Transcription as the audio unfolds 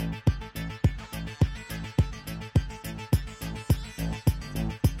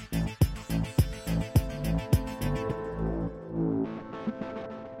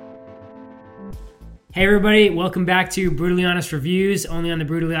Hey everybody, welcome back to Brutally Honest Reviews, only on the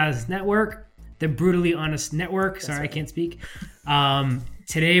Brutally Honest Network. The Brutally Honest Network. Sorry, I can't speak.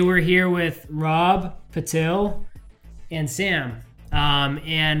 Today we're here with Rob, Patil, and Sam.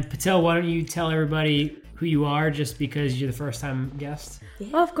 And Patil, why don't you tell everybody who you are, just because you're the first time guest?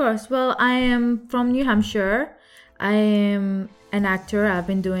 Of course. Well, I am from New Hampshire. I am an actor. I've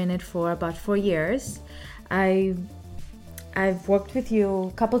been doing it for about 4 years. I've worked with you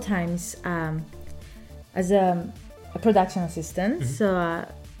a couple times as a production assistant. Mm-hmm. So,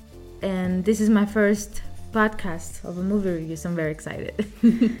 and this is my first podcast of a movie review, so I'm very excited.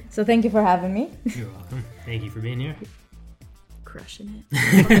 So thank you for having me. You're welcome. Thank you for being here. Crushing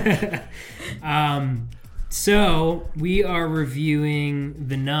it. So we are reviewing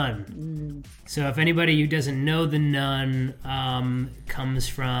The Nun. So if anybody who doesn't know, The Nun comes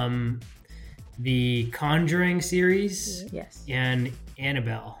from the Conjuring series. Yes. And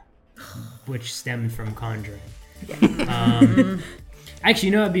Annabelle, which stemmed from Conjuring. Yeah. Actually,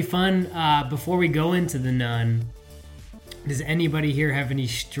 you know, it'd be fun, before we go into The Nun, does anybody here have any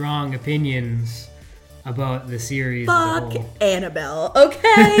strong opinions about the series as a Fuck whole? Annabelle,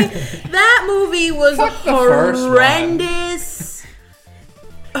 okay? That movie was horrendous.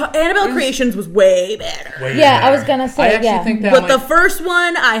 Annabelle Creations was way better. I was gonna say, I actually think that But the first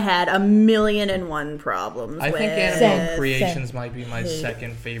one, I had 1,000,001 problems with. I think Annabelle Creations might be my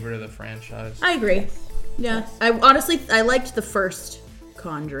second favorite of the franchise. I agree. Yeah. I liked the first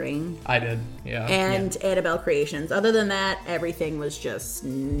Conjuring. I did, yeah. And Annabelle Creations. Other than that, everything was just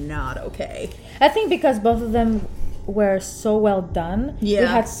not okay. I think because both of them were so well done, we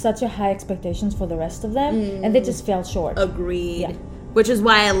had such a high expectations for the rest of them, and they just fell short. Agreed. Yeah. Which is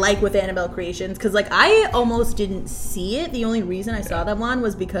why I like with Annabelle Creations, because I almost didn't see it. The only reason I saw that one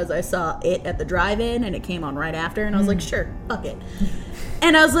was because I saw it at the drive-in, and it came on right after, and I was like, sure, fuck it.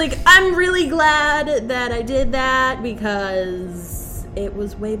 And I was like, I'm really glad that I did that, because it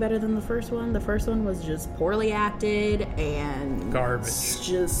was way better than the first one. The first one was just poorly acted, and garbage.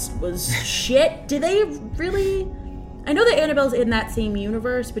 Just was shit. Did they really... I know that Annabelle's in that same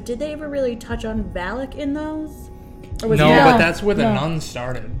universe, but did they ever really touch on Valak in those? No, but that's where the Nun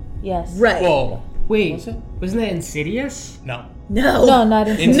started. Yes. Right. Whoa. Wait, Was it? wasn't that Insidious? No. No, not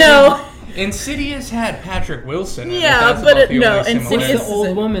in No. Insidious had Patrick Wilson in it. Yeah, That's but about the no, only Insidious- similarity. What's the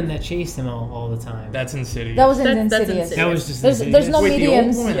old woman that chased him all the time? That's Insidious. That was in That's Insidious. Insidious. That was just There's Insidious? no Wait, the old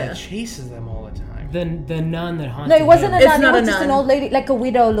mediums. woman Yeah. that chases them all the time. The nun that haunted No, it wasn't a him. It's nun. not It a was just nun. an old lady, like a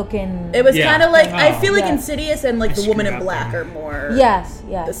widow looking. It was Yeah. kind of like, I feel like Yeah. Insidious and like I the Woman in screwed up Black there. are more Yes.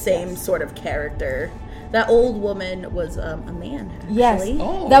 the same sort of character. That old woman was a man, actually. Yes.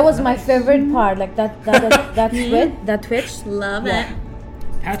 Oh, That was my nice. favorite part. Like that twitch. Love Yeah. it.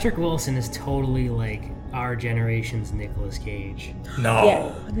 Patrick Wilson is totally like our generation's Nicolas Cage. No.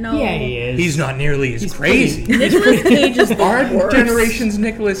 Yeah. No. Yeah, he is. He's not nearly as crazy. Nicolas Cage is the Our worst. generation's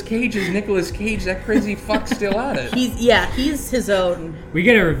Nicolas Cage is Nicolas Cage. That crazy fuck's still at it. He's his own We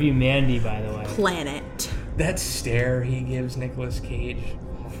gotta review Mandy, by the way. planet. That stare he gives Nicolas Cage.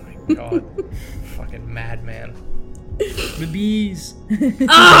 Oh my god. Fucking madman. The bees.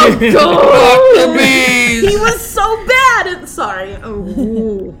 Oh god! The bees! He was so bad. Sorry.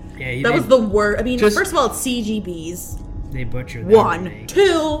 Oh, Yeah, that was the worst. I mean, Just- first of all, it's CGBs. they butchered that One, remake.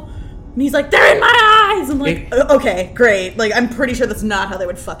 two, and he's like, they're in my eyes. I'm like, It- okay, great. Like, I'm pretty sure that's not how they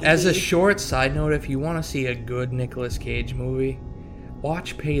would fucking As be. a short side note, if you want to see a good Nicolas Cage movie,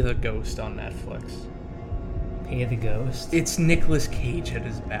 watch Pay the Ghost on Netflix. Pay the Ghost. It's Nicolas Cage at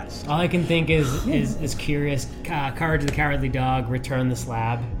his best. All I can think is Curious, Courage of the Cowardly Dog, Return the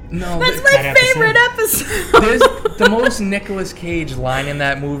Slab. No, That's but my that favorite episode. there's the most Nicolas Cage line in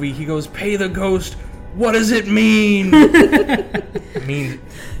that movie. He goes, "Pay the ghost. What does it mean?" It means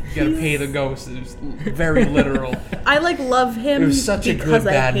you gotta pay the ghost. It's very literal. I love him It was such a because good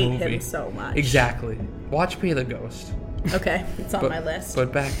bad I hate movie. him so much. Exactly. Watch Pay the Ghost. Okay, it's on my list.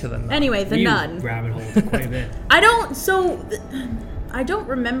 But back to the Nun. Anyway, the You nun. rabbit hole quite a bit. I don't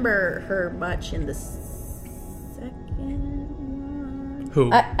remember her much in the second one.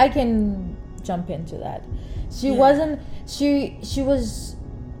 Who? I can jump into that. She wasn't. She was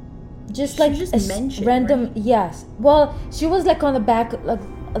just like just a mentioned, random. right? Yes. Well, she was like on the back, like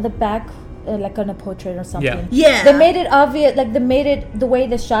on a portrait or something. Yeah. They made it obvious, like they made it the way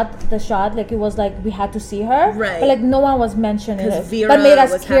they shot the shot, like it was like we had to see her, Right. But like no one was mentioning Because it, Vera but made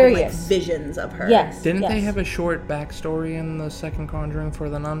us was having like curious. visions of her. Yes. Didn't they yes. have a short backstory in the second Conjuring for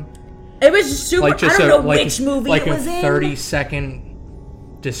the Nun? It was super. Like just I don't know like, which movie like it was a in.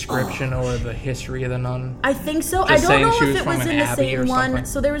 30-second description or the history of the nun? I think so. Just I saying don't she know was if it from was an in the abbey or same one. something?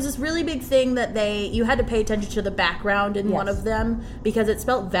 So there was this really big thing that you had to pay attention to the background in one Yes. of them because it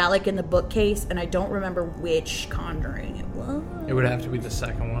spelled Valak in the bookcase, and I don't remember which Conjuring it was, It would have to be the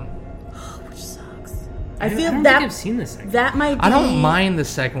second one. which sucks. I I don't feel think that I've seen this. that might be. I don't mind the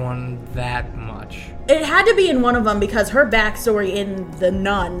second one that much. It had to be in one of them because her backstory in The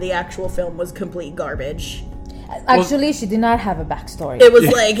Nun, the actual film, was complete garbage. Actually, she did not have a backstory. It was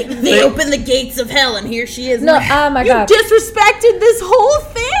like they opened the gates of hell, and here she is. No, And I'm oh my you God. disrespected this whole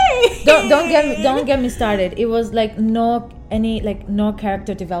thing. Don't get me started. It was like no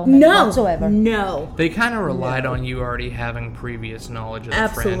character development whatsoever. No. They kind of relied on you already having previous knowledge of the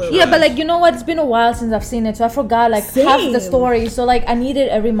Absolutely. franchise. Yeah, but like you know what? It's been a while since I've seen it, so I forgot like half the Same. story. So like I needed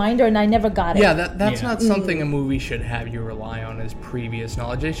a reminder, and I never got it. Yeah, that's Yeah. not something a movie should have you rely on as previous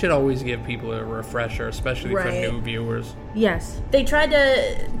knowledge. They should always give people a refresher, especially for Right. new viewers. Yes. They tried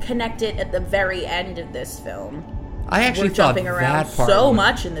to connect it at the very end of this film. I actually We're thought jumping around that part so was-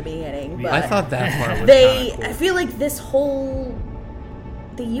 much in the beginning, but I thought that part was they kinda I cool. feel like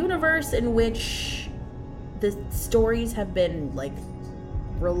the universe in which the stories have been like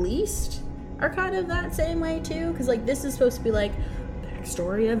released are kind of that same way too, because like this is supposed to be like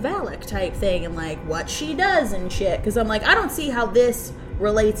backstory of Valak type thing and like what she does and shit, because I'm like I don't see how this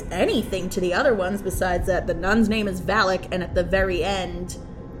relates anything to the other ones besides that the nun's name is Valak, and at the very end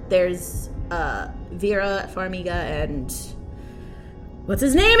there's Vera Farmiga and what's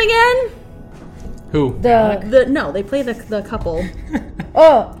his name again? Who? They play the couple.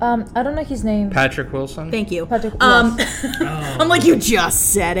 I don't know his name. Patrick Wilson? Thank you. Patrick- I'm like, you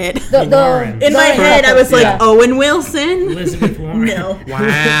just said it. Lauren. In my Lauren head, I was like, yeah. Owen Wilson. Elizabeth Warren. No.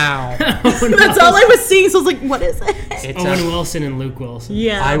 Wow. That's all I was seeing, so I was like, what is it? It's Owen a- Wilson and Luke Wilson.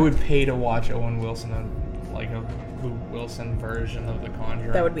 Yeah. I would pay to watch Owen Wilson and like a Luke Wilson version of The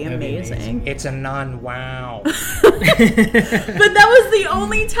Conjuring. That would be That'd be amazing. It's a nun. Wow. But that was the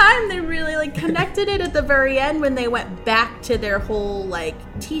only time they really like connected it at the very end when they went back to their whole like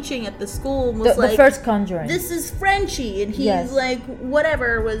teaching at the school and was The like, first Conjuring. this is Frenchie, and he's Yes. like,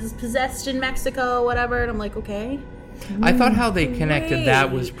 whatever, was possessed in Mexico, whatever. And I'm like, okay. I thought how they connected that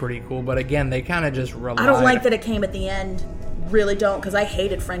Great. was pretty cool, but again, they kind of just relied. I don't like that it came at the end. Really don't, because I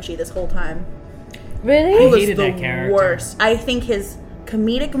hated Frenchie this whole time. Really? He was hated the that character. worst. I think his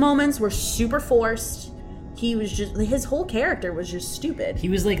comedic moments were super forced. He was just his whole character was just stupid. He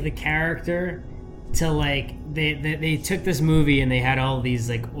was like the character to like they took this movie and they had all these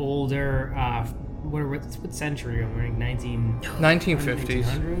like older what century are we in? 1950s.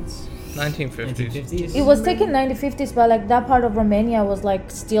 1900s? 1950s. 1950s? It was taken 1950s, but like that part of Romania was like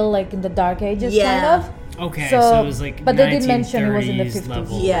still like in the dark ages, Yeah. kind of. Okay, So- so it was like but they did mention it was in the 1930s 50s.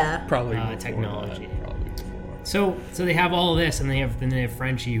 level. Yeah. Probably before technology. that, probably before. So they have all of this, and they have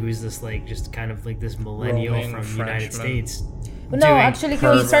Frenchie, who's this like just kind of like this millennial Roaming from the United Frenchman. States. No, doing actually, he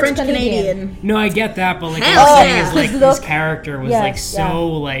was pervert. French French Canadian. Canadian. No, I get that, but like Hell what I'm saying yeah. is like His this look- character was yes, like so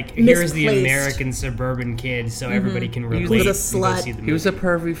yeah. like here's the Misplaced. American suburban kid, so everybody can relate. was a and go slut. see the movie. He was a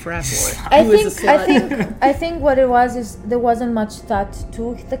pervy frat boy. I He was think, a I slut. think, I think what it was is there wasn't much thought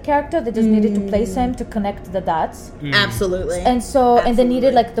to the character. They just needed to place him to connect the dots, Absolutely. and so and they needed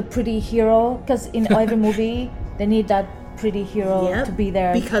Absolutely. like the pretty hero because in every movie they need that pretty hero Yep. to be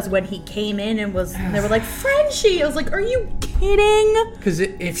there. Because when he came in and they were like, Frenchie, I was like, are you kidding? Because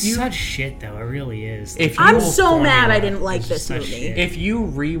if It's you such shit though. It really is. If The you- I'm whole so mad formula I didn't like is just this such movie. shit. if you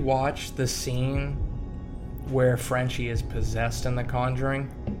rewatch the scene where Frenchie is possessed in The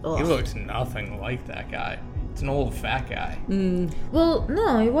Conjuring, he Ugh. looks nothing like that guy. It's an old fat guy. Well,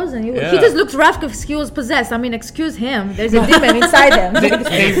 no, it wasn't. He Yeah. just looks rough because he was possessed. I mean, excuse him. There's a demon inside him. They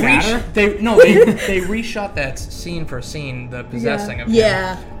fatter? they reshot that scene for scene, the possessing of him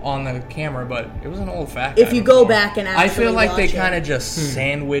Yeah. on the camera, but it was an old fat guy. If you go before. back and I feel actually like they watch it. kind of just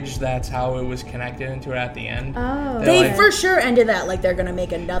sandwiched. That's how it was connected into it at the end. Oh. They're They like- for sure ended that like they're gonna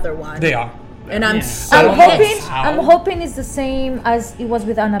make another one. They are. And I'm Yeah. so I I'm don't know pissed. how. I'm hoping it's the same as it was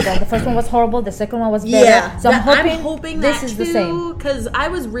with Annabelle. The first one was horrible. The second one was better. Yeah, So I'm that- hoping, this that is the same. because I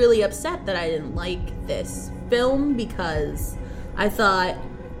was really upset that I didn't like this film because I thought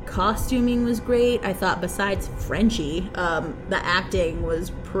costuming was great. I thought besides Frenchie, the acting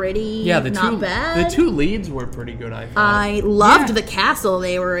was pretty Yeah, not bad. the two leads were pretty good. I thought. I loved Yeah. the castle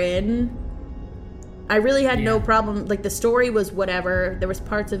they were in. I really had no Yeah. problem. Like the story was whatever. There was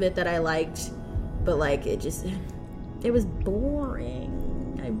parts of it that I liked, but like it was boring.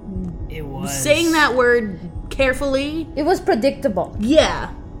 It I'm was saying that word carefully. It was predictable.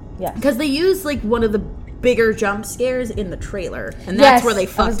 Yeah. Yeah. Because they used like one of the bigger jump scares in the trailer, and that's Yes, where they I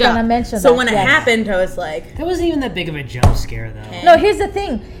was fucked gonna up. mention So that, when it yes. happened, I was like, That wasn't even that big of a jump scare, though. No, here's the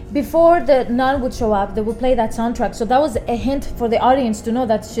thing. Before the nun would show up, they would play that soundtrack. So that was a hint for the audience to know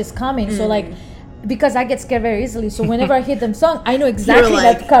that she's coming. So like, because I get scared very easily, so whenever I hear them song, I know exactly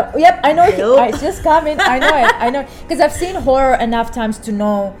like, yep, I know nope. it's just coming. I know, because I've seen horror enough times to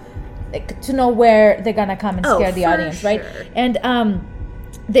know, where they're gonna come and scare the for audience, right? sure. And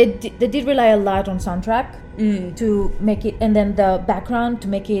they did rely a lot on soundtrack to make it, and then the background to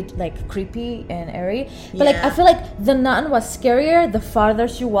make it like creepy and airy. But like, Yeah. I feel like the nun was scarier the farther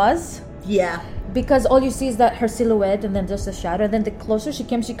she was. yeah. Because all you see is that her silhouette and then just a shadow. Then the closer she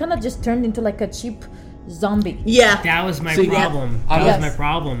came, she kind of just turned into like a cheap zombie. Yeah. That was my See, problem. yeah. That Yes. was my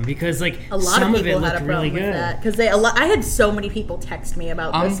problem because like A lot some of of it people had looked a really problem with good. that because I had so many people text me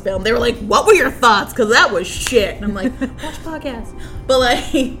about this film. They were like, "What were your thoughts?" Because that was shit. And I'm like, "Watch podcasts." But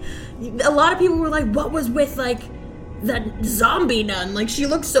like, a lot of people were like, "What was with like the zombie nun? Like she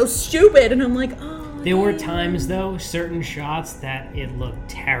looks so stupid." And I'm like, "Oh." There were times though, certain shots that it looked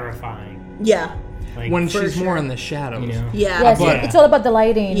terrifying. Yeah. Like When For she's sure. more in the shadows. you know. Yeah. Yes, but- it's all about the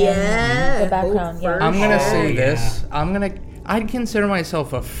lighting Yeah. and the background. Oh, Yeah. for I'm gonna sure. say yeah. this. I'd consider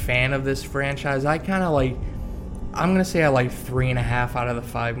myself a fan of this franchise. I'm gonna say I like 3.5 out of the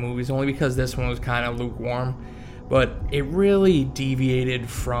 5 movies, only because this one was kind of lukewarm. But it really deviated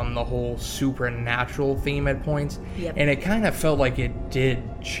from the whole supernatural theme at points. Yep. And it kind of felt like it did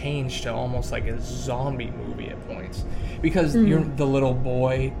change to almost like a zombie movie at points. Because you're the little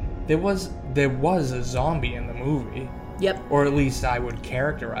boy, there was a zombie in the movie. Yep. Or at least I would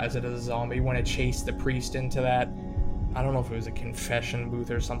characterize it as a zombie when it chased the priest into that, I don't know if it was a confession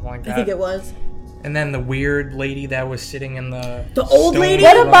booth or something like that. I think it was. And then the weird lady that was sitting in the old stone lady?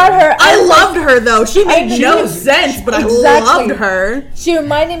 What throne. about her? I loved her though. She made She no was- sense, but I Exactly. loved her. She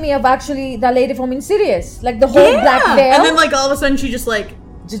reminded me of actually that lady from Insidious, like the whole black veil. And then like all of a sudden she just like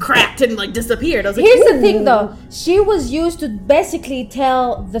cracked and like disappeared. I was like, Here's the "Ooh." thing though, she was used to basically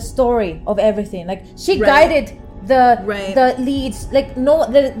tell the story of everything. Like she Right. guided the Right. the leads. Like no,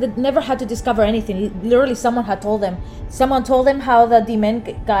 they never had to discover anything. Literally, someone had told them. Someone told them how the demon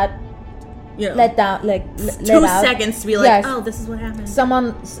got You know, let down, like let 2 out. seconds to be like, Yes. oh, this is what happened.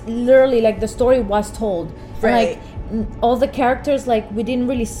 Someone literally, like the story was told. And, Right. like all the characters, like we didn't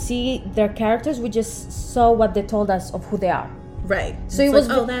really see their characters. We just saw what they told us of who they are. Right. So It's it was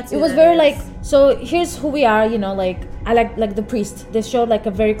like, oh, that's it who was that very is. like, so here's who we are, you know, like I like the priest. They showed like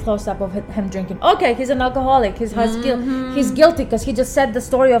a very close up of him drinking. Okay, he's an alcoholic. He's he's guilty because he just said the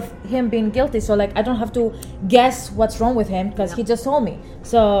story of him being guilty. So like I don't have to guess what's wrong with him because he just told me.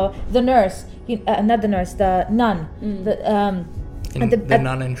 So the nurse, not the nurse, the nun, the The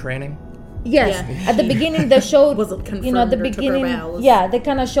nun in training. yes, Yeah. at the beginning they showed, Wasn't you know, at the confirmed or took her beginning, vows. yeah, they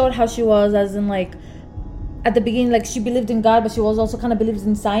kind of showed how she was, as in like, at the beginning, like she believed in God, but she was also kind of believes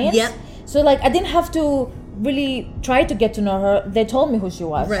in science. Yep. So like I didn't have to really try to get to know her. They told me who she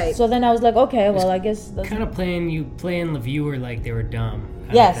was. Right. So then I was like, okay, well I guess that's Kind of playing the viewer like they were dumb.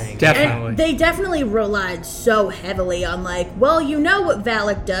 kind Yes. of thing. Definitely. And they definitely relied so heavily on like, well, you know what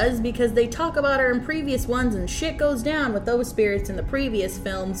Valak does because they talk about her in previous ones and shit goes down with those spirits in the previous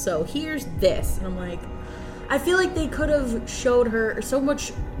film. So here's this, and I'm like, I feel like they could have showed her so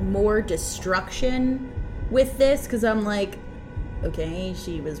much more destruction with this because I'm like, okay,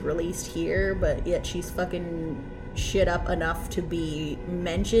 she was released here, but yet she's fucking shit up enough to be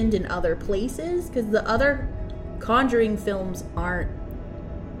mentioned in other places because the other Conjuring films aren't.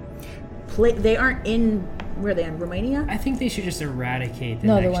 They aren't in. Where are they in Romania? I think they should just eradicate the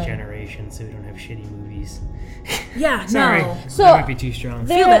No, they next won't. generation so we don't have shitty movies. Yeah, Sorry, no. So- that might be too strong.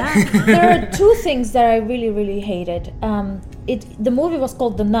 There, bad. there are two things that I really, really hated. The movie was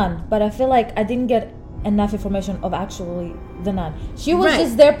called The Nun, but I feel like I didn't get enough information of actually the nun. She was Right.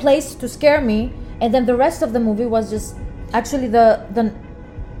 just their place to scare me, and then the rest of the movie was just actually the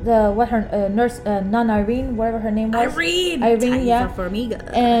what her nurse nun Irene, whatever her name was. Irene, yeah. Farmiga.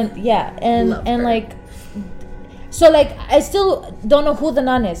 And yeah, and Loved and her. like, so like I still don't know who the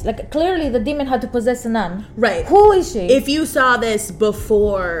nun is. Like clearly the demon had to possess a nun. Right. Who is she? If you saw this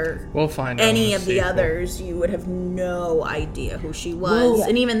before We'll find out. any in of the sequel. others, you would have no idea who she was. Well-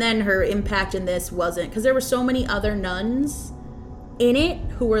 And even then, her impact in this wasn't because there were so many other nuns in it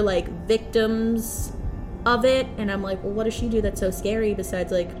who were like victims of it. And I'm like, well, what does she do that's so scary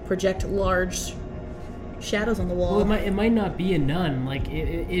besides like project large shadows on the wall? Well, it might not be a nun. Like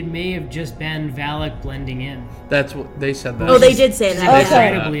it may have just been Valak blending in. That's what they said. That. Oh, they did say that. Okay.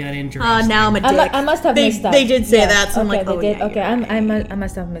 Incredibly uninteresting. Now I'm a dick. I must have they, missed that. They did say Yeah. that, so I'm okay, like, oh they did. yeah. Okay, you're right. I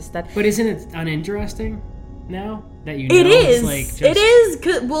must have missed that. But isn't it uninteresting? now that you know It it's is. like just It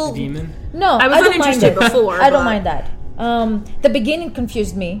is. Well, a demon? No, I was don't mind uninterested it. before, I don't but- mind that. The beginning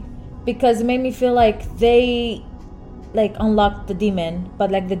confused me because it made me feel like they like unlocked the demon,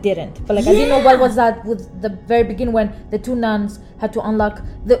 but like they didn't. But like I didn't know what was that with the very beginning when the two nuns had to unlock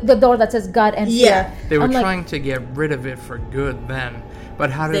the door that says God and fear. Yeah. They were I'm like, trying to get rid of it for good then. But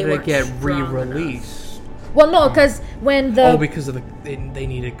how They did it weren't get strong re-released? well, no, because when the Oh, because of they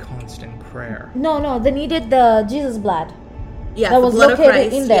needed constant prayer. no, they needed the Jesus blood yeah, that the was blood of located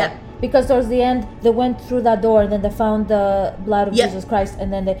Christ, in there. yeah. Because towards the end, they went through that door and then they found the blood of Yep. Jesus Christ,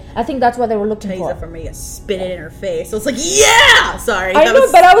 and then I think that's what they were looking Teza for. for me, spit it in her face. So it's like, yeah. Sorry, I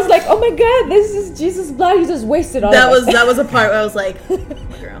know, but I was like, oh my god, this is Jesus' blood. You just wasted all that of was it. that was a part where I was like,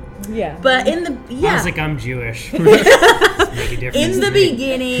 girl. Yeah. But in the I was like, I'm Jewish. Make a difference in the to me.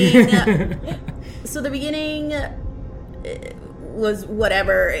 beginning, so the beginning was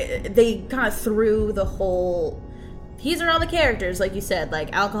whatever. They kind of threw the whole. These are all the characters, like you said,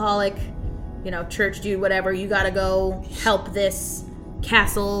 like alcoholic, church dude, whatever. You got to go help this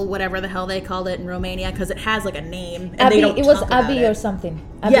castle, whatever the hell they called it in Romania, because it has like a name. And Abbey, they don't it was talk about Abbey it. or something.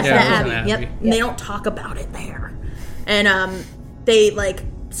 Abbey Yes, Yeah, the it was Abbey. an Yep. Abbey. And they don't talk about it there. And they like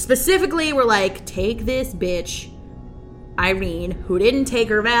specifically were like, take this bitch, Irene, who didn't take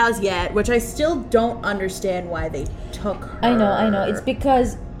her vows yet, which I still don't understand why they took her. I know. It's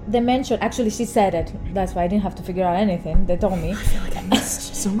because they mentioned, actually she said it. That's why I didn't have to figure out anything. They told me. I feel like I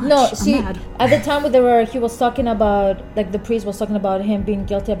missed so much. No, I'm she mad. at the time he was talking about, like the priest was talking about him being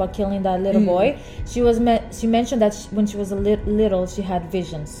guilty about killing that little boy. She mentioned that when she was little she had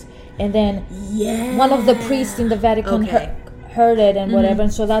visions, and then Yeah. one of the priests in the Vatican Okay. heard it and whatever,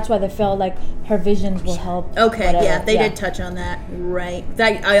 and so that's why they felt like her visions will help. Okay, whatever. yeah, they did touch on that, right?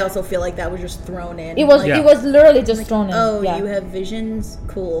 That I also feel like that was just thrown in. It was Yeah. it was literally just thrown in. Oh, yeah. you have visions?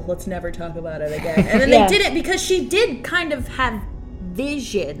 Cool. Let's never talk about it again. And then Yeah. they did it because she did kind of have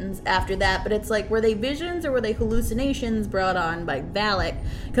visions after that, but it's like, were they visions or were they hallucinations brought on by Valak?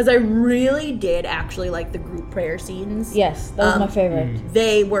 Because I really did actually like the group prayer scenes. Yes, that was my favorite.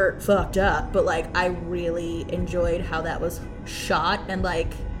 They were fucked up, but like I really enjoyed how that was shot, and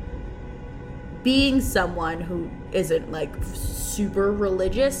like being someone who isn't like super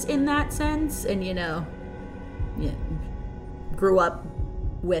religious in that sense, and grew up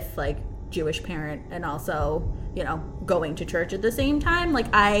with like Jewish parent and also going to church at the same time, like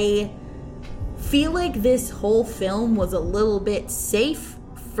I feel like this whole film was a little bit safe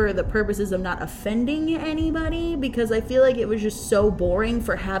for the purposes of not offending anybody, because I feel like it was just so boring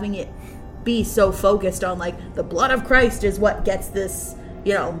for having it be so focused on like the blood of Christ is what gets this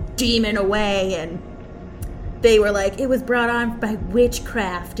demon away, and they were like, it was brought on by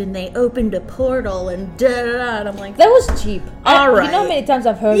witchcraft and they opened a portal and da da da, and I'm like, That was cheap. All You know right. how many times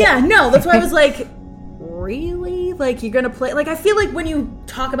I've heard yeah, it? no, that's why I was like, really? Like, you're gonna play? Like, I feel like when you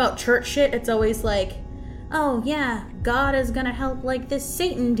talk about church shit, it's always like, oh yeah, God is gonna help like this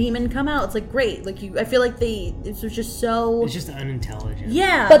Satan demon come out. It's like, great. Like, I feel like this was just so. It's just unintelligent.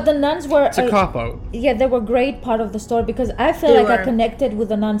 Yeah. But the nuns were It's a cop-out. yeah, they were great part of the story because I feel They like I were. connected with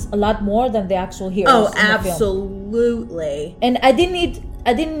the nuns a lot more than the actual heroes. oh, in the film. absolutely. And I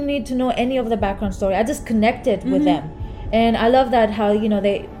didn't need to know any of the background story. I just connected with Mm-hmm. them, and I love that how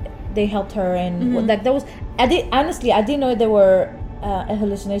they helped her and Mm-hmm. like that was. I didn't know there were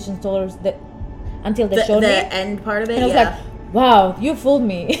hallucination stories that until they showed The me, end part of it, and I was yeah. like, wow, you fooled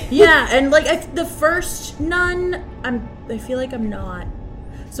me. Yeah, and like the first nun, I feel like I'm not.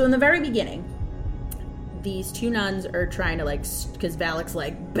 So in the very beginning, these two nuns are trying to like, because Valak's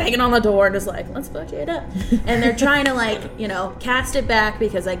like banging on the door and is like, let's fuck it up, and they're trying to like cast it back,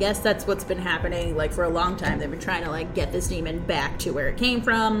 because I guess that's what's been happening like for a long time. They've been trying to like get this demon back to where it came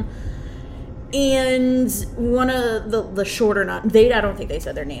from. And one of the shorter nuns, I don't think they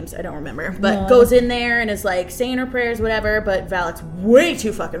said their names, I don't remember, but No. goes in there and is like saying her prayers, whatever, but Valak's way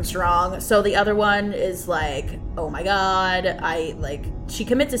too fucking strong. So the other one is like, oh my god, she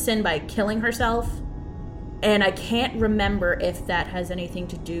commits a sin by killing herself. And I can't remember if that has anything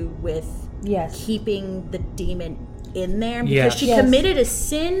to do with Yes. keeping the demon in there, because Yes. she Yes. committed a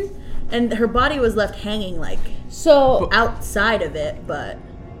sin and her body was left hanging like So outside of it, but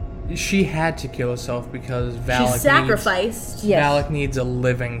She had to kill herself because she Valak sacrificed. Yes. Valak needs a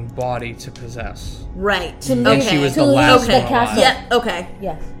living body to possess. Right. to And leave, she was to the leave last the one alive. castle. Yeah, okay.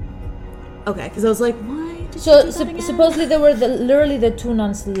 Yes. Okay, because I was like, why did So she do that again? supposedly there were literally the two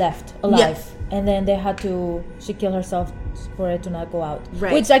nuns left alive, and then she killed herself for it to not go out.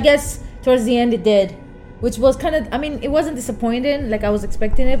 Right. Which I guess towards the end it did, which was kind of. I mean, it wasn't disappointing like I was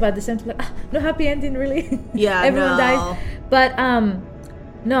expecting it, but at the same time, like no happy ending really. Yeah, everyone no. dies. But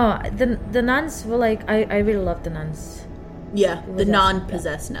No, the nuns were like I really love the nuns. Yeah, the was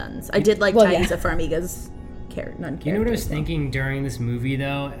non-possessed nuns. I did like Well, yeah. Thaisa Farmiga's nun character. You know what I was so. thinking during this movie,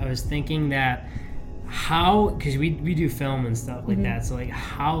 though? I was thinking that because we do film and stuff like that, so like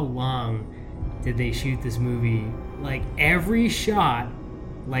how long did they shoot this movie? Like every shot,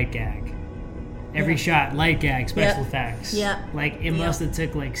 light gag. Every shot, light gag, special effects. Yeah. Like it must have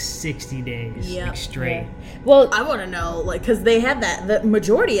took like 60 days, Yep. like straight. Well, I want to know, like, because they had the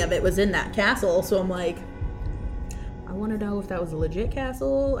majority of it was in that castle, so I'm like, I want to know if that was a legit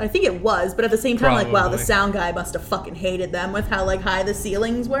castle. I think it was, but at the same time, like, wow, the Probably. sound guy must have fucking hated them with how, like, high the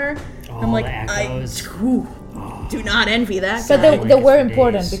ceilings were. I'm Oh, like, the echoes. do not envy that but guy. they were for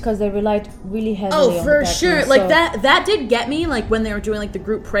important days. because they relied really heavily. Oh, on for the sure. technique, Like so- that did get me. Like when they were doing like the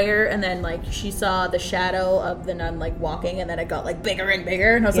group prayer, and then like she saw the shadow of the nun like walking, and then it got like bigger and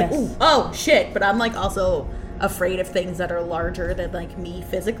bigger, and I was Yes. like, ooh, oh shit. But I'm like also afraid of things that are larger than like me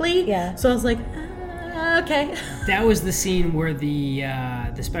physically. Yeah. So I was like, okay. That was the scene where the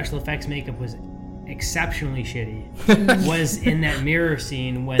special effects makeup was exceptionally shitty. Was in that mirror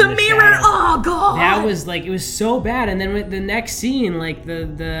scene when The mirror. shadow- Oh god. That was like, it was so bad, and then with the next scene, like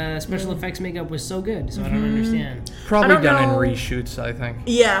the special effects makeup was so good, so I don't understand. Probably don't done in know. reshoots, I think.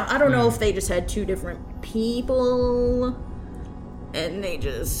 Yeah, I don't know if they just had two different people and they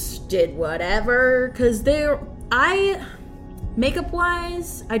just did whatever. Because makeup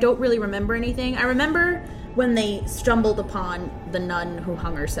wise, I don't really remember anything. I remember when they stumbled upon the nun who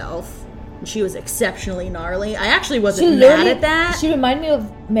hung herself. She was exceptionally gnarly. I actually wasn't mad at that. She reminded me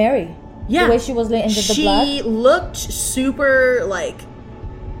of Mary. Yeah. The way she was laying into the blood. She looked super, like,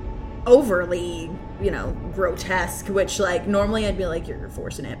 overly, grotesque, which, like, normally I'd be like, you're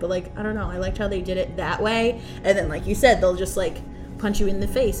forcing it. But, like, I don't know. I liked how they did it that way. And then, like you said, they'll just, like, punch you in the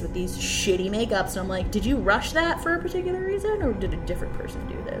face with these shitty makeups. And I'm like, did you rush that for a particular reason? Or did a different person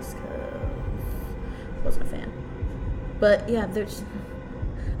do this? 'Cause I wasn't a fan. But, yeah,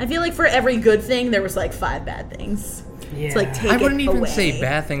 I feel like for every good thing, there was, like, 5 bad things. Yeah. It's like, take I wouldn't it even away. say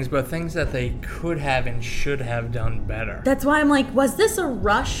bad things, but things that they could have and should have done better. That's why I'm like, was this a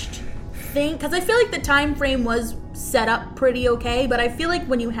rushed thing? Because I feel like the time frame was set up pretty okay, but I feel like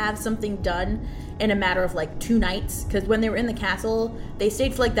when you have something done in a matter of like 2 nights, because when they were in the castle, they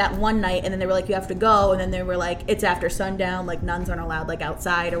stayed for like that one night, and then they were like, you have to go, and then they were like, it's after sundown, like nuns aren't allowed like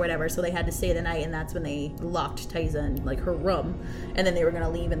outside or whatever, so they had to stay the night, and that's when they locked Thaisa in like her room, and then they were gonna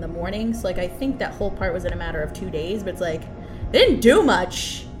leave in the morning. So like I think that whole part was in a matter of 2 days, but it's like they didn't do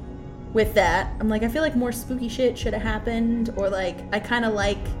much with that. I'm like, I feel like more spooky shit should have happened, or like I kind of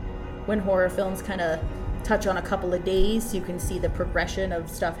like when horror films kind of touch on a couple of days so you can see the progression of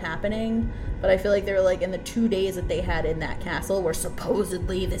stuff happening. But I feel like they were like in the 2 days that they had in that castle where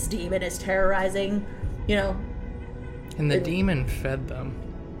supposedly this demon is terrorizing, And the demon fed them.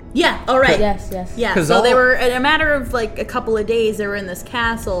 Yeah, all right. Yes. Yeah, 'Cause so they all- were in a matter of like a couple of days they were in this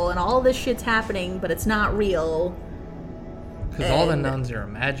castle and all this shit's happening, but it's not real. Because all the And nuns are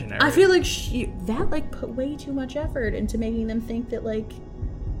imaginary. I feel like that like put way too much effort into making them think that like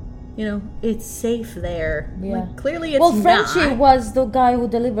it's safe there. Yeah. Like, clearly it's Well, not. Frenchie was the guy who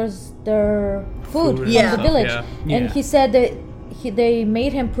delivers their food from Yeah. the village, Yeah. and Yeah. he said that they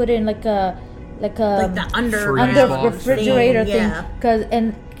made him put in like a like the Freeze under box. refrigerator thing, Yeah.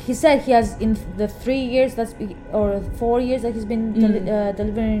 and he said he has in the 3 years or 4 years that he's been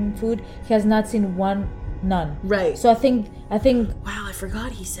delivering food, he has not seen one nun. Right. So I think Wow, I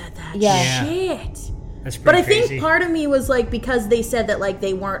forgot he said that. Yeah. Yeah. Shit. That's pretty But I crazy. think part of me was like because they said that like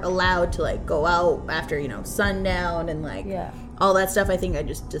they weren't allowed to like go out after sundown and like Yeah. all that stuff. I think I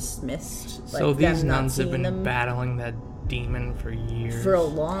just dismissed. Like, So these them not nuns have seeing been them battling that demon for years. for a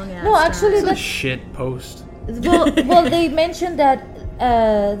long ass No, actually, time. It's a shit post. well they mentioned that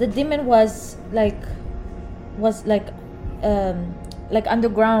the demon was like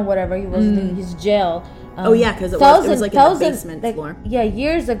underground, whatever. He was in his jail. Oh, yeah, 'cause it was like in the basement floor. Yeah,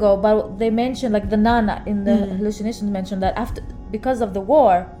 years ago. But they mentioned like the nun in the hallucinations mentioned that because of the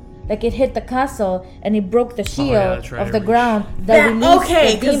war, like it hit the castle and it broke the shield that's right, of the it ground. That released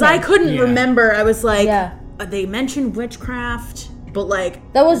okay, the because I demon. couldn't Yeah. remember. I was like, Yeah. they mentioned witchcraft, but like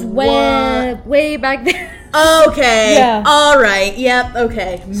That was what? way back there. Okay. Yeah. All right. Yep.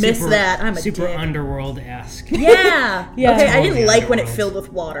 Okay. Missed that. I'm a super dick. underworld-esque. Yeah. Yeah. Okay. I didn't Totally like when it underworld. filled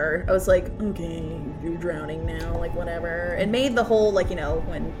with water. I was like, okay, you're drowning now. Like whatever. It made the whole like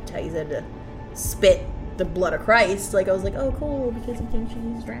when Thaisa spit the blood of Christ. Like I was like, oh cool, because he thinks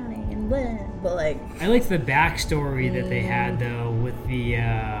she's drowning and blah. But like, I liked the backstory that they had though with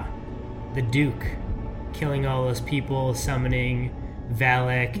the Duke killing all those people, summoning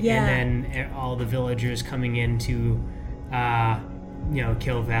Valak, Yeah. and then all the villagers coming in to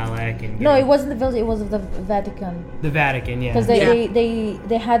kill Valak and No, it wasn't the village. It was the Vatican. the Vatican. Yeah, Because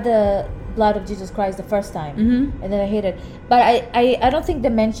they had the blood of Jesus Christ the first time, and then I hated. But I don't think they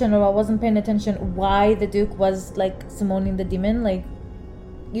mentioned, or I wasn't paying attention, why the Duke was like summoning the demon. Like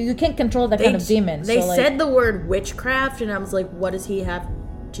you can't control that kind of demon. They so, like, said the word witchcraft, and I was like, what does he have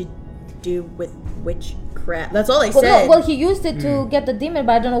to do with witchcraft? That's all they said. Well, he used it to get the demon,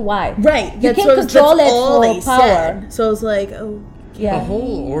 but I don't know why. Right. You That's can't control that's it all for they power. said. So I was like, oh. Yeah. The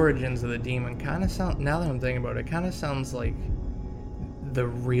whole origins of the demon kind of sound. Now that I'm thinking about it, kind of sounds like the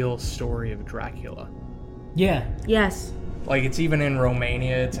real story of Dracula. yeah. Yes. Like it's even in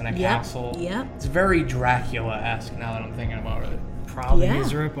Romania. It's in a castle. Yep. It's very Dracula-esque. Now that I'm thinking about it. Probably Yeah.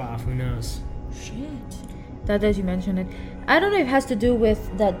 is a ripoff. Who knows? Shit. That as you mentioned it, I don't know if it has to do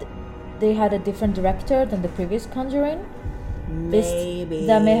with that they had a different director than the previous Conjuring. Maybe.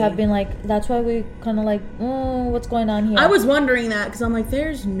 That may have been like, that's why we kind of like, what's going on here? I was wondering that because I'm like,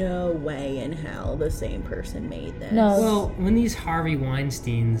 there's no way in hell the same person made this. No. Well, when these Harvey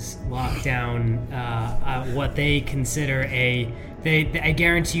Weinsteins lock down what they consider I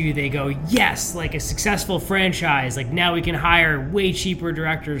guarantee you they go, yes, like a successful franchise. Like now we can hire way cheaper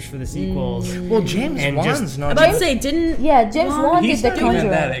directors for the sequels. Well, James And Wan's just- not. I'm about to say, didn't. Yeah, James Wan did He's the not even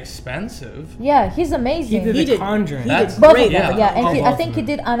Conjuring. that expensive. Yeah, he's He amazing. did He The did- Conjuring. he That's did Both great. of them, Yeah. yeah. And Oh, I both think of he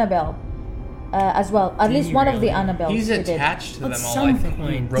them. did Annabelle as well. At Did least he one of the really? Annabelles. He's he did. attached to At them all. some I think he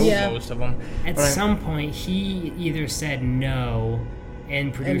point- wrote Yeah. most of them. At But I- some point, he either said no,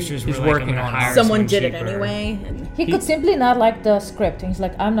 and producers he's were like, working I'm gonna on it. hire Someone did it cheaper. anyway. And He could simply not like the script, and he's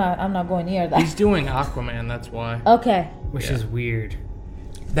like, I'm not going near that. He's doing Aquaman. That's why. Okay. Which Yeah. is weird.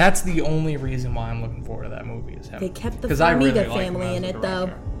 That's the only reason why I'm looking forward to that movie. Is him. they kept the 'Cause I really Farmiga like him family as in a it, though.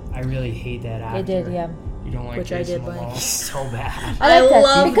 director. I really hate that actor. They did, yeah. You don't like Which I Jason did like. Momoa? So bad. I like I that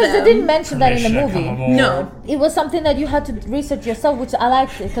love because them. they didn't mention that in the Commissioner, movie. come aboard. No. It was something that you had to research yourself, which I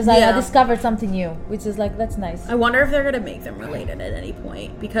liked it because I Yeah. discovered something new, which is like, that's nice. I wonder if they're gonna make them related at any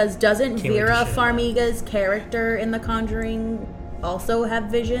point because doesn't wait to Vera shit. Farmiga's character in The Conjuring also have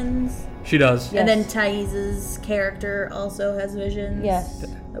visions? She does. Yeah. And then Yes. Thais' character also has visions. Yes.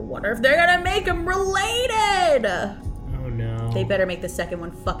 I wonder if they're gonna make them related. Oh no. They better make the second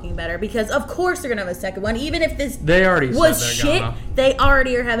one fucking better because of course they're gonna have a second one. Even if this They already was said they're shit, gonna. they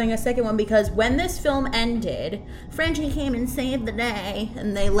already are having a second one because when this film ended, Frenchie came and saved the day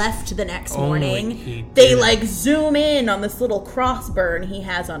and they left the next Only he morning. They did. like zoom in on this little crossburn he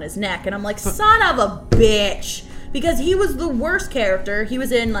has on his neck and I'm like, son of a bitch. Because he was the worst character. He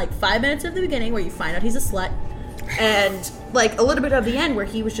was in like 5 minutes of the beginning where you find out he's a slut. And like a little bit of the end where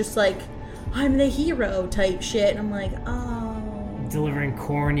he was just like, I'm the hero type shit. And I'm like, oh. delivering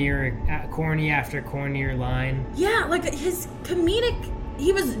corny after cornier line. Yeah, like his comedic,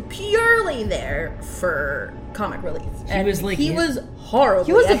 he was purely there for comic relief. And was like- he was horrible.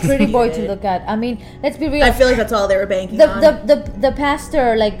 He was a pretty boy to look at. I mean, let's be real. I feel like that's all they were banking the, on. the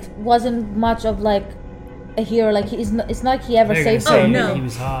pastor like wasn't much of like a hero. Like it's not like he ever They're gonna saved say her. no. he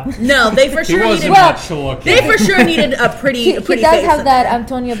was hot. No, they for He sure wasn't needed. Well, much to look They at. for sure needed a pretty, He pretty does face have in that there.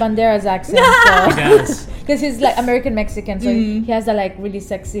 Antonio Banderas accent. He does. Because he's like American Mexican, so he has that like really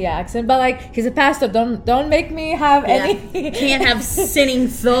sexy accent. But like he's a pastor. Don't make me have Yeah. any. Can't have sinning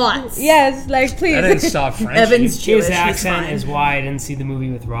thoughts. Yes, like please. That didn't stop Frenchie. Evan's Jewish. His he's accent fine. is why I didn't see the movie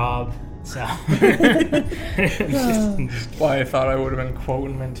with Rob. So Why I thought I would have been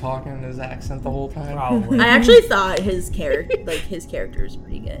quoting him and talking in his accent the whole time. probably. I actually thought his character is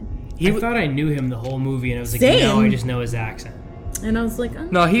pretty good. I thought I knew him the whole movie, and I was like, Same. no, I just know his accent. And I was like, oh.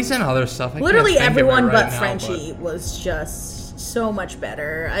 No, he's in other stuff. I can't Literally think of it everyone right but now, Frenchie was just so much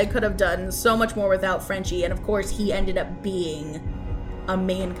better. I could have done so much more without Frenchie, and of course he ended up being a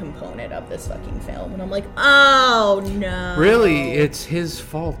main component of this fucking film. And I'm like, oh no. Really, it's his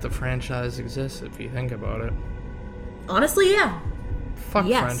fault the franchise exists if you think about it. Honestly, yeah. Fuck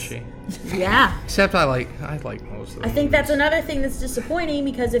Yes. Frenchie. Yeah. Except I like most of them. I think that's another thing that's disappointing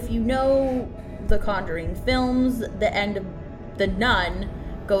because if you know the Conjuring films, the end of The Nun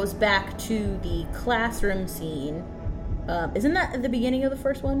goes back to the classroom scene. Isn't that at the beginning of the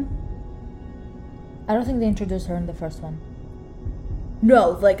first one? I don't think they introduced her in the first one.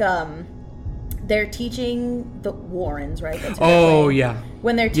 No, like they're teaching the Warrens, right? That's who they're Oh playing. yeah.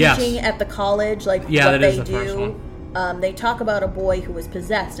 When they're Yes. teaching at the college, like Yeah, what that they is the first do. one. They talk about a boy who was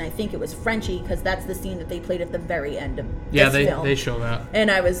possessed, and I think it was Frenchie because that's the scene that they played at the very end of Yeah, this film. they show that. And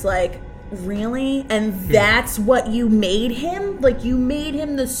I was like, really? And that's what you made him? Like, you made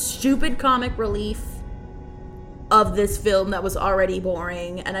him the stupid comic relief of this film that was already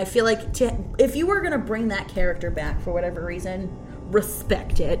boring. And I feel like if you were going to bring that character back for whatever reason,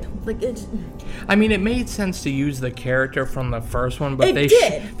 respect it. Like it. I mean, it made sense to use the character from the first one, but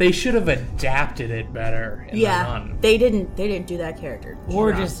they should have adapted it better in The Nun. They didn't do that character.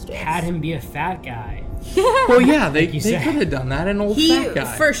 Or just had him be a fat guy. Well, yeah, they you could said. have done that. An old He fat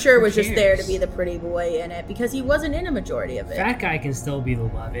guy. for sure was just there to cares? be the pretty boy in it because he wasn't in a majority of it. Fat guy can still be the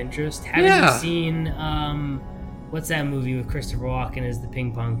love interest. Haven't Yeah. you seen what's that movie with Christopher Walken as the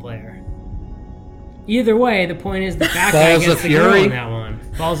ping pong player? Either way, the point is the fat guy Balls gets of the girl Fury? in that one.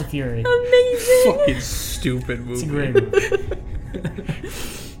 Balls of Fury. Amazing. Fucking stupid movie. It's a great movie.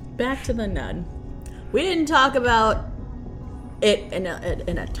 Back to The Nun. We didn't talk about it in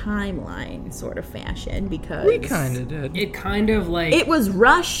a timeline sort of fashion because We kind of did. It kind of like it was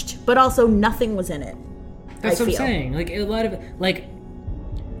rushed, but also nothing was in it. that's I what I'm feel. saying. Like a lot of like,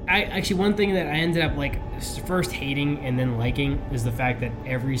 I actually one thing that I ended up like first hating and then liking is the fact that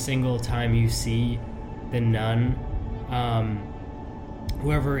every single time you see the nun,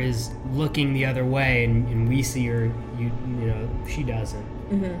 whoever is looking the other way and we see her, you know, she doesn't.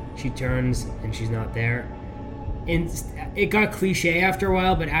 Mm-hmm. She turns and she's not there. And it got cliche after a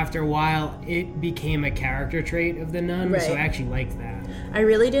while, but after a while, it became a character trait of the nun. So I Right. actually liked that. I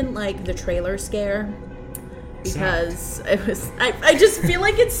really didn't like the trailer scare because it was. I just feel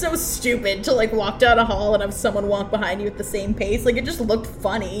like it's so stupid to like walk down a hall and have someone walk behind you at the same pace. Like it just looked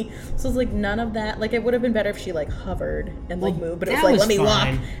funny. So it's like none of that. Like it would have been better if she like hovered and like Well, moved, but it was that like was let me walk.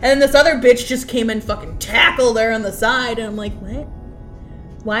 fine. And then this other bitch just came and fucking tackled her on the side, and I'm like, what?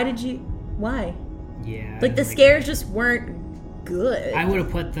 Why did you? Why? Yeah. Like the scares just weren't good. I would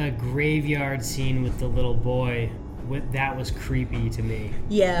have put the graveyard scene with the little boy. That was creepy to me.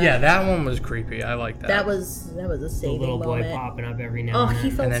 Yeah, that one was creepy. I like that. That was a The saving little boy moment. popping up every now Oh, and he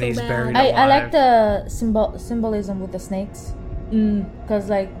then. felt And then so he's bad. buried I like alive. the symbolism with the snakes. Because,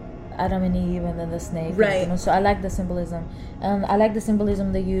 like, Adam and Eve and then the snake. Right. You know, so I like the symbolism. And I like the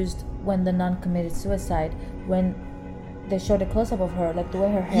symbolism they used when the nun committed suicide. When they showed a close-up of her, like the way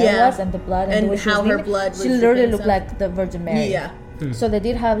her hair Yeah. was and the blood. And the way she how was her leaning, blood She was literally dripping looked stuff. like the Virgin Mary. Yeah. So they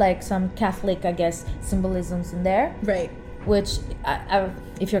did have, like, some Catholic, I guess, symbolisms in there. Right. Which,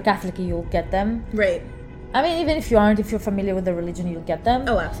 if you're Catholic, you'll get them. Right. I mean, even if you aren't, if you're familiar with the religion, you'll get them.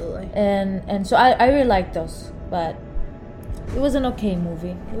 Oh, absolutely. And so I really liked those, but it was an okay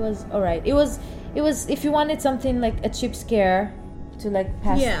movie. It was alright. It was if you wanted something like a cheap scare to like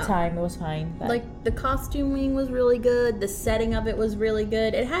pass Yeah. the time, it was fine. But Like the costuming was really good. The setting of it was really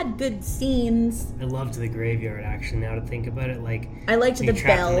good. It had good scenes. I loved the graveyard, actually, now to think about it. Like, I liked being the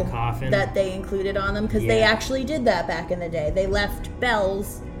trapped bell in the coffin. that they included on them because they Yeah. actually did that back in the day. They left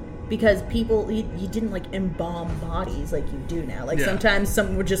bells because people you didn't like embalm bodies like you do now. Like Yeah. sometimes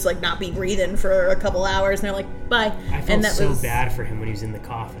someone would just like not be breathing for a couple hours and they're like bye. I felt and that so was bad for him when he was in the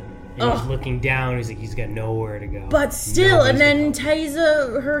coffin. And he was Ugh. looking down, he's like, he's got nowhere to go. But still, and Nobody's then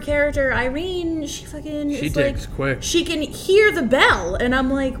Taisa, her character Irene, she fucking She is digs like quick. she can hear the bell, and I'm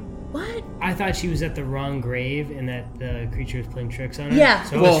like, what? I thought she was at the wrong grave and that the creature was playing tricks on her. Yeah.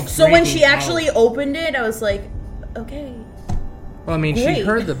 So, I Well- was So when freaking she out. actually opened it, I was like, okay. Well, I mean, she Great.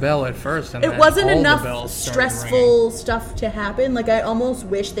 heard the bell at first, and It then wasn't all the enough bells started stressful stuff to happen. Like I almost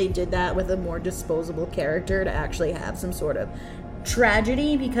wish they did that with a more disposable character to actually have some sort of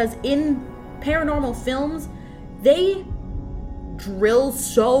tragedy because in paranormal films, they drill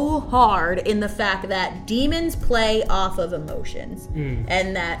so hard in the fact that demons play off of emotions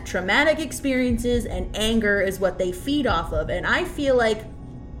and that traumatic experiences and anger is what they feed off of. And I feel like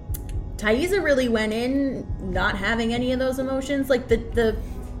Taisa really went in not having any of those emotions. Like the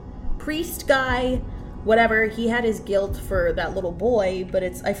priest guy, whatever, he had his guilt for that little boy, but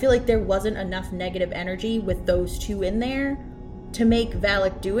I feel like there wasn't enough negative energy with those two in there to make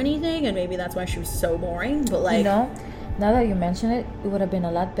Valak do anything, and maybe that's why she was so boring. But like, you know, now that you mention it, it would have been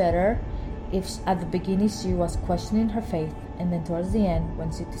a lot better if at the beginning she was questioning her faith, and then towards the end,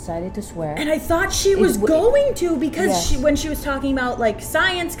 when she decided to swear. and I thought she was w- going to because Yes. when she was talking about like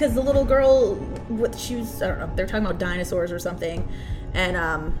science, because the little girl, she was, I don't know, they're talking about dinosaurs or something, and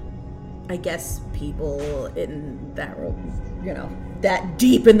I guess people in that, that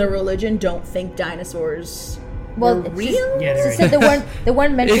deep in the religion don't think dinosaurs were it's real. just- Yeah, she they're said they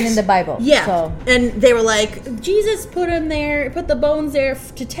weren't mentioned in the Bible. Yeah, So and they were like, Jesus put the bones there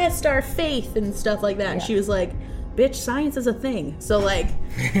to test our faith and stuff like that. And Yeah. she was like, bitch, science is a thing. So like,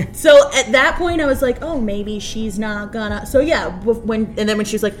 so at that point I was like, oh, maybe she's not gonna. So yeah, when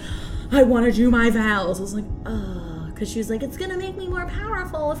she was like, I want to do my vows, I was like, because she was like, it's gonna make me more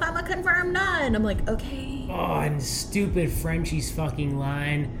powerful if I'm a confirmed nun. I'm like, okay. and stupid Frenchie's fucking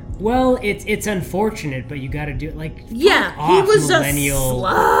line. Well, it's unfortunate, but you got to do it. Like, yeah, fuck he off, was millennial.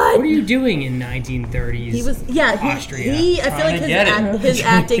 a slut. What are you doing in 1930s? He was, yeah. Austria. I feel like his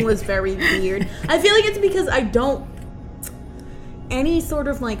acting was very weird. I feel like it's because I don't. Any sort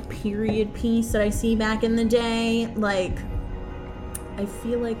of like period piece that I see back in the day, like, I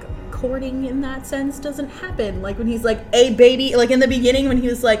feel like courting in that sense doesn't happen. Like when he's like, "Hey, baby," like in the beginning when he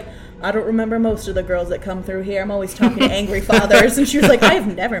was like, "I don't remember most of the girls that come through here. I'm always talking to angry fathers," and she was like,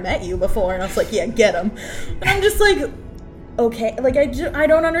 "I've never met you before," and I was like, "Yeah, get him." And I'm just like, okay, like I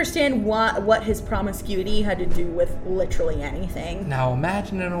don't understand what his promiscuity had to do with literally anything. Now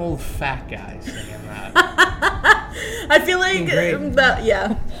imagine an old fat guy saying that. I feel like that,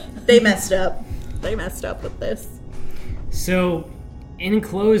 they messed up. They messed up with this. So, in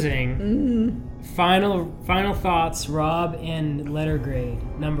closing, final thoughts, Rob, and letter grade,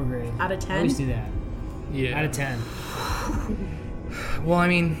 number grade. Out of 10? Always do that. Yeah. Out of 10. Well, I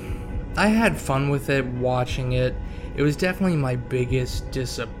mean, I had fun with it, watching it. It was definitely my biggest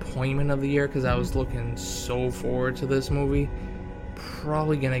disappointment of the year because I was looking so forward to this movie.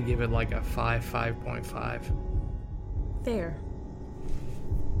 Probably gonna give it like a 5.5. Fair.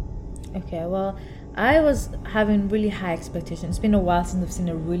 Okay, well, I was having really high expectations. It's been a while since I've seen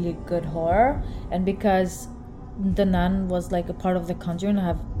a really good horror, and because The Nun was like a part of The Conjuring,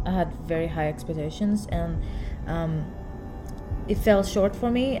 I had very high expectations, and it fell short for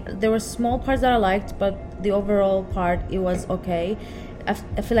me. There were small parts that I liked, but the overall part, it was okay. I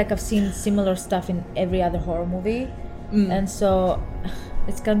feel like I've seen similar stuff in every other horror movie, and so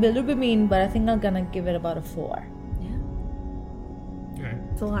it's gonna be a little bit mean, but I think I'm gonna give it about a 4.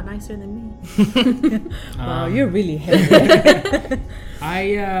 It's a lot nicer than me. Wow, you're really heavy.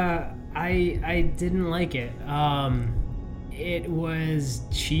 I didn't like it. It was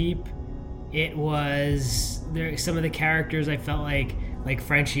cheap. It was some of the characters I felt like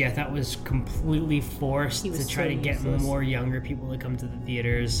Frenchie, I thought was completely forced to try to get more younger people to come to the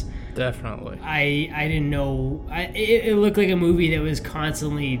theaters. Definitely. I didn't know. It looked like a movie that was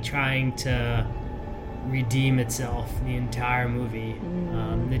constantly trying to redeem itself the entire movie.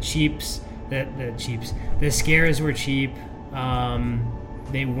 The scares were cheap.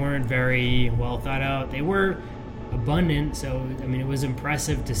 They weren't very well thought out. They were abundant, so I mean it was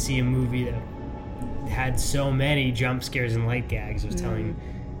impressive to see a movie that had so many jump scares and light gags. I was telling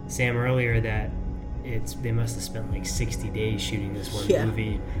Sam earlier that they must have spent like 60 days shooting this one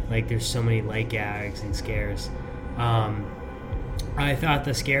movie. Like there's so many light gags and scares. I thought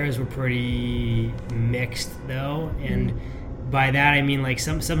the scares were pretty mixed though, and by that I mean like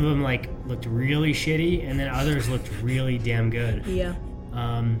some of them like looked really shitty, and then others looked really damn good. Yeah.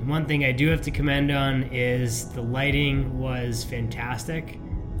 One thing I do have to commend on is the lighting was fantastic.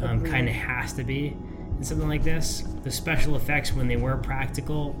 Kind of has to be in something like this. The special effects when they were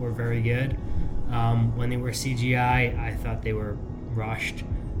practical were very good. When they were CGI, I thought they were rushed.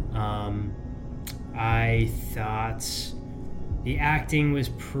 I thought the acting was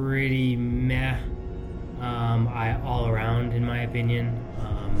pretty meh, all around, in my opinion.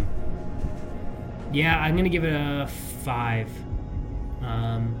 I'm going to give it a 5.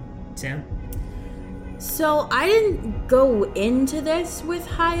 Sam? So I didn't go into this with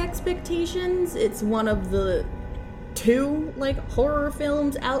high expectations. It's one of the 2 like horror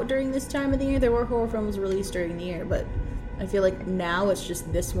films out during this time of the year. There were horror films released during the year, but I feel like now it's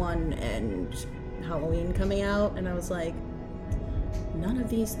just this one and Halloween coming out, and I was like, none of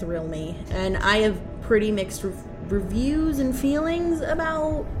these thrill me. And I have pretty mixed reviews and feelings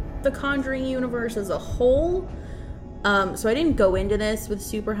about the Conjuring universe as a whole. So I didn't go into this with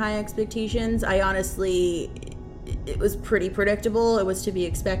super high expectations. It was pretty predictable. It was to be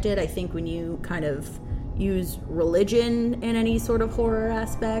expected. I think when you kind of use religion in any sort of horror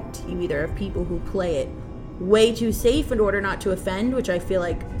aspect, you either have people who play it way too safe in order not to offend, which I feel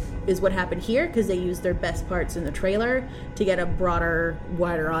like is what happened here, because they used their best parts in the trailer to get a broader,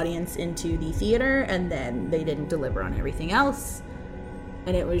 wider audience into the theater, and then they didn't deliver on everything else.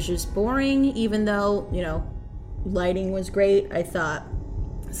 And it was just boring, even though, lighting was great. I thought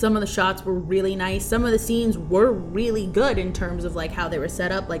some of the shots were really nice. Some of the scenes were really good in terms of like how they were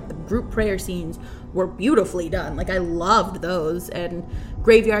set up. Like the group prayer scenes were beautifully done. Like I loved those, and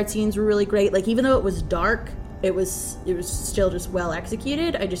graveyard scenes were really great. Like even though it was dark, it was still just well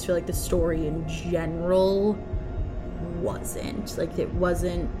executed. I just feel like the story in general wasn't. Like it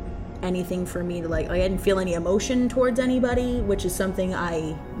wasn't anything for me to like I didn't feel any emotion towards anybody, which is something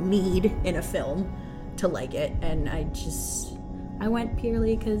I need in a film to like it. And I went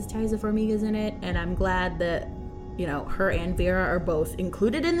purely because Taissa Farmiga's in it, and I'm glad that her and Vera are both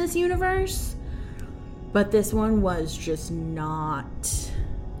included in this universe. But this one was just not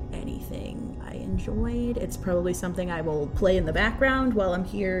anything I enjoyed. It's probably something I will play in the background while I'm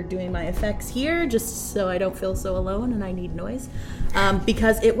here doing my effects here, just so I don't feel so alone and I need noise.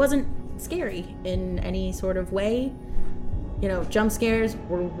 Because it wasn't scary in any sort of way. You know, jump scares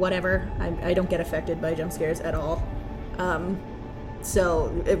or whatever. I don't get affected by jump scares at all. So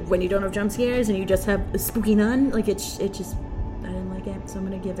when you don't have jump scares and you just have a spooky nun, like it just, I didn't like it. So I'm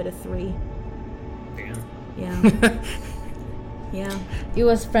gonna give it a 3. Yeah. Yeah. It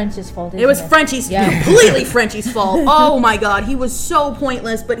was French's fault. It was Frenchie's, completely Frenchie's fault. Oh my god, he was so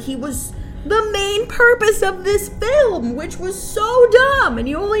pointless, but he was the main purpose of this film, which was so dumb, and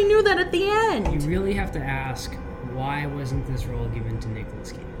you only knew that at the end. You really have to ask, why wasn't this role given to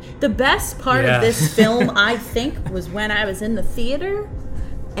Nicolas Cage? The best part of this film, I think, was when I was in the theater,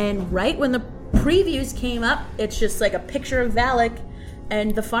 and right when the previews came up, it's just like a picture of Valak,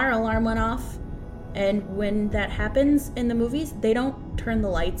 and the fire alarm went off. And when that happens in the movies, they don't turn the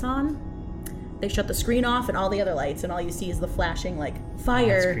lights on. They shut the screen off and all the other lights, and all you see is the flashing, like,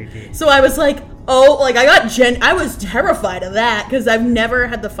 fire. That's creepy. So I was like, I was terrified of that, because I've never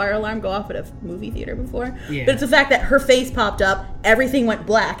had the fire alarm go off at a movie theater before. Yeah. But it's the fact that her face popped up, everything went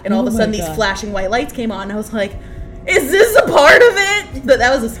black, and all of a sudden these flashing white lights came on, and I was like, is this a part of it? But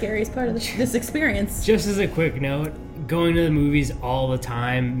that was the scariest part of this experience. Just as a quick note, going to the movies all the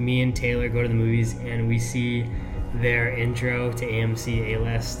time, me and Taylor go to the movies, and we see their intro to AMC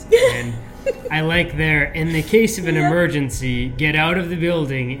A-List, and I like their, in the case of an emergency, get out of the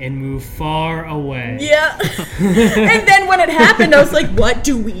building and move far away. Yeah. And then when it happened, I was like, what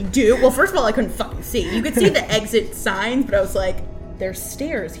do we do? Well, first of all, I couldn't fucking see. You could see the exit signs, but I was like, there's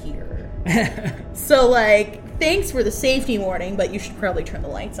stairs here. So, like, thanks for the safety warning, but you should probably turn the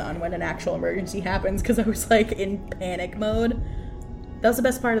lights on when an actual emergency happens, because I was, like, in panic mode. That was the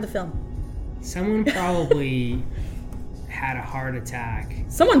best part of the film. Someone probably had a heart attack.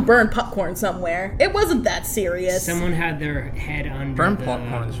 Someone burned popcorn somewhere. It wasn't that serious. Someone had their head under Burnt the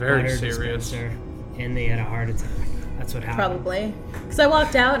popcorn is very butter serious. dispenser, and they had a heart attack. That's what happened. Probably. Because I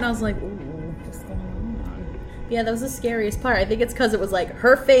walked out and I was like, ooh, what's going on? Yeah, that was the scariest part. I think it's because it was like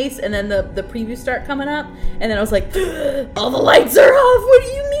her face and then the previews start coming up. And then I was like, all the lights are off. What do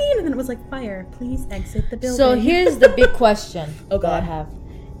you mean? And then it was like, fire, please exit the building. So here's the big question Oh, God. that I have.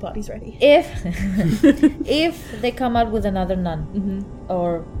 Body's ready. If they come out with another Nun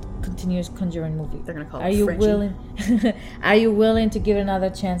or continuous Conjuring movie, They're going to call it are you Frenchie. willing? Are you willing to give it another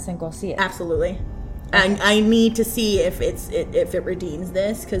chance and go see it? Absolutely. And I need to see if it redeems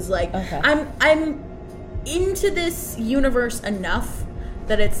this, because like I'm into this universe enough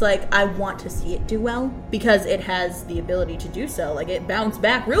that it's like I want to see it do well, because it has the ability to do so. Like, it bounced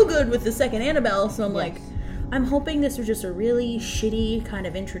back real good with the second Annabelle, so I'm like, I'm hoping this was just a really shitty kind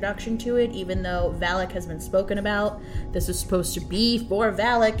of introduction to it, even though Valak has been spoken about. This was supposed to be for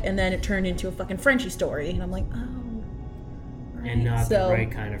Valak, and then it turned into a fucking Frenchie story, and I'm like, oh. And not So- the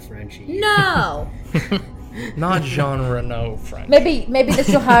right kind of Frenchie. No! Not Jean Reno French. Maybe they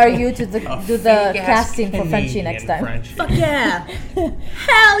should hire you to do the casting for Frenchie next time. Fuck yeah!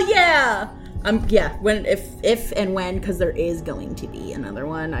 Hell yeah! When if and when, because there is going to be another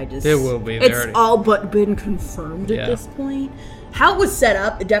one. There will be. It's all but been confirmed at Yeah. this point. How it was set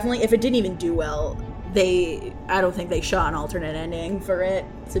up, it definitely. If it didn't even do well, I don't think they shot an alternate ending for it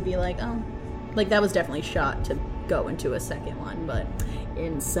to be like, oh, like that was definitely shot to go into a second one, but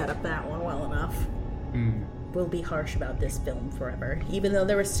didn't set up that one well enough. Will be harsh about this film forever. Even though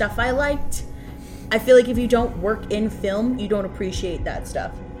there was stuff I liked, I feel like if you don't work in film, you don't appreciate that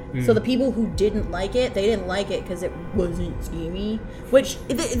stuff. So the people who didn't like it, they didn't like it because it wasn't scary, which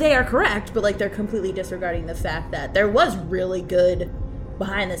they are correct, but like they're completely disregarding the fact that there was really good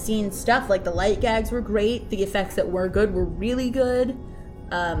behind the scenes stuff. Like the light gags were great, the effects that were good were really good.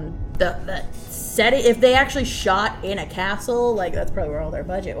 The setting, if they actually shot in a castle, like that's probably where all their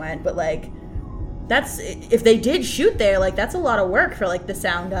budget went, but like that's, if they did shoot there, like that's a lot of work for like the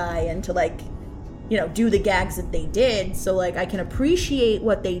sound guy and to like, you know, do the gags that they did. So like I can appreciate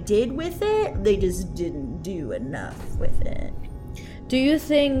what they did with it. They just didn't do enough with it. Do you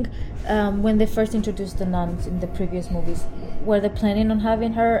think when they first introduced the nuns in the previous movies, were they planning on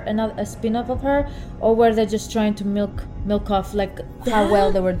having her a spin-off of her, or were they just trying to milk off like how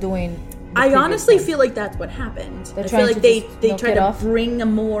well they were doing? I honestly feel like that's what happened. I feel like they tried to bring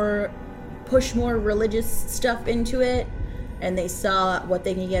push more religious stuff into it, and they saw what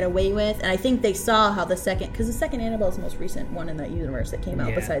they can get away with. And I think they saw how the second Annabelle is the most recent one in that universe that came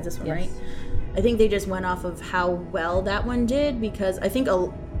out besides this one, right? I think they just went off of how well that one did, because I think a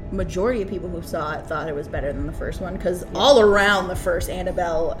majority of people who saw it thought it was better than the first one, because all around the first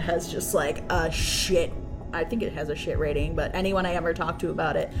Annabelle has just like a shit I think it has a shit rating, but anyone I ever talk to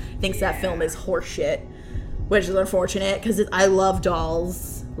about it thinks that film is horseshit, which is unfortunate because I love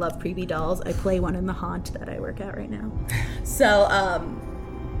dolls, love creepy dolls. I play one in the haunt that I work at right now. So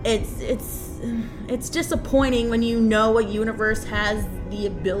it's disappointing when you know a universe has the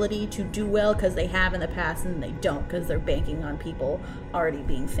ability to do well because they have in the past and they don't because they're banking on people already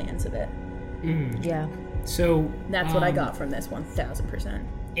being fans of it. Yeah. So That's what I got from this 1,000%.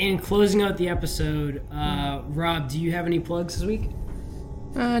 in closing out the episode, Rob, do you have any plugs this week?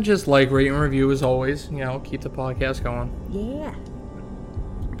 Just like, rate, and review as always. Keep the podcast going. Yeah.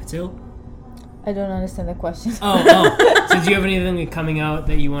 Patil? I don't understand the question. Oh. So do you have anything coming out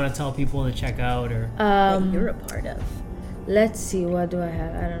that you want to tell people to check out? Or That you're a part of. Let's see, what do I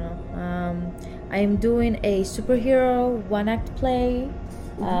have? I don't know. I'm doing a superhero one-act play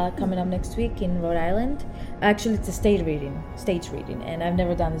coming up next week in Rhode Island. Actually, it's a stage reading, and I've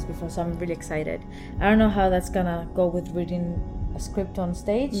never done this before, so I'm really excited. I don't know how that's gonna go with reading a script on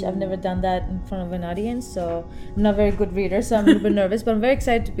stage. I've never done that in front of an audience, so I'm not a very good reader, so I'm a little bit nervous, but I'm very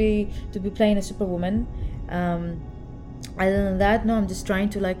excited to be playing a superwoman. Other than that, no, I'm just trying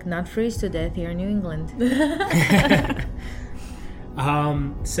to not freeze to death here in New England.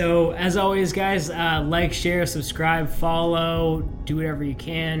 So as always, guys, like, share, subscribe, follow, do whatever you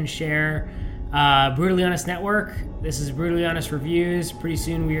can, share. Brutally Honest Network. This is Brutally Honest Reviews. Pretty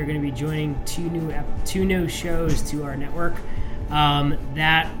soon we are going to be joining two new shows to our network.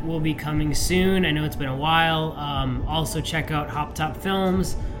 That will be coming soon. I know it's been a while. Also check out Hop Top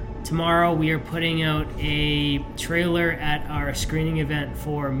Films. Tomorrow we are putting out a trailer at our screening event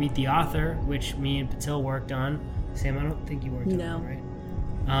for Meet the Author, which me and Patil worked on. Sam, I don't think you worked on it,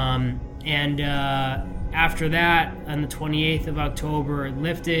 right? And after that, on the 28th of October,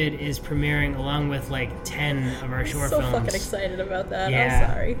 Lifted is premiering along with 10 of our short films. So fucking excited about that. Yeah.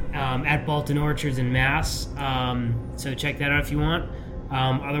 I'm sorry. At Bolton Orchards in Mass. So check that out if you want.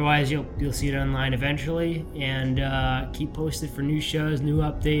 Otherwise, you'll see it online eventually. And keep posted for new shows, new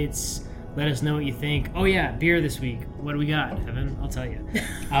updates. Let us know what you think. Oh yeah, beer this week. What do we got, Evan? I'll tell you.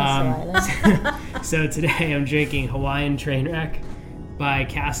 So today I'm drinking Hawaiian Trainwreck by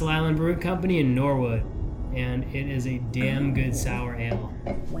Castle Island Brewing Company in Norwood, and it is a damn good sour ale.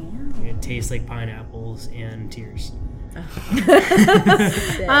 Wow. It tastes like pineapples and tears. That's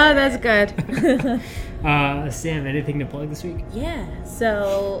good. Sam, anything to plug this week? Yeah.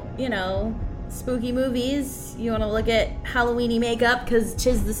 So, spooky movies. You want to look at Halloween-y makeup because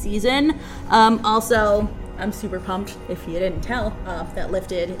 'tis the season. Also, I'm super pumped, if you didn't tell, that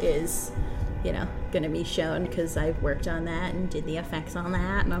Lifted is, going to be shown because I've worked on that and did the effects on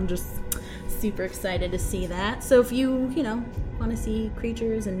that, and I'm just super excited to see that. So if you, want to see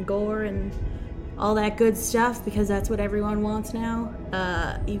creatures and gore and all that good stuff, because that's what everyone wants now,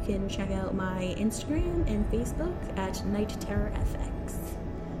 you can check out my Instagram and Facebook at Night Terror FX.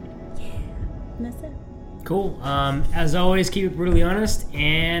 Yeah, and that's it. Cool. As always, keep it brutally honest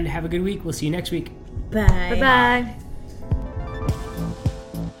and have a good week. We'll see you next week. Bye. Bye-bye.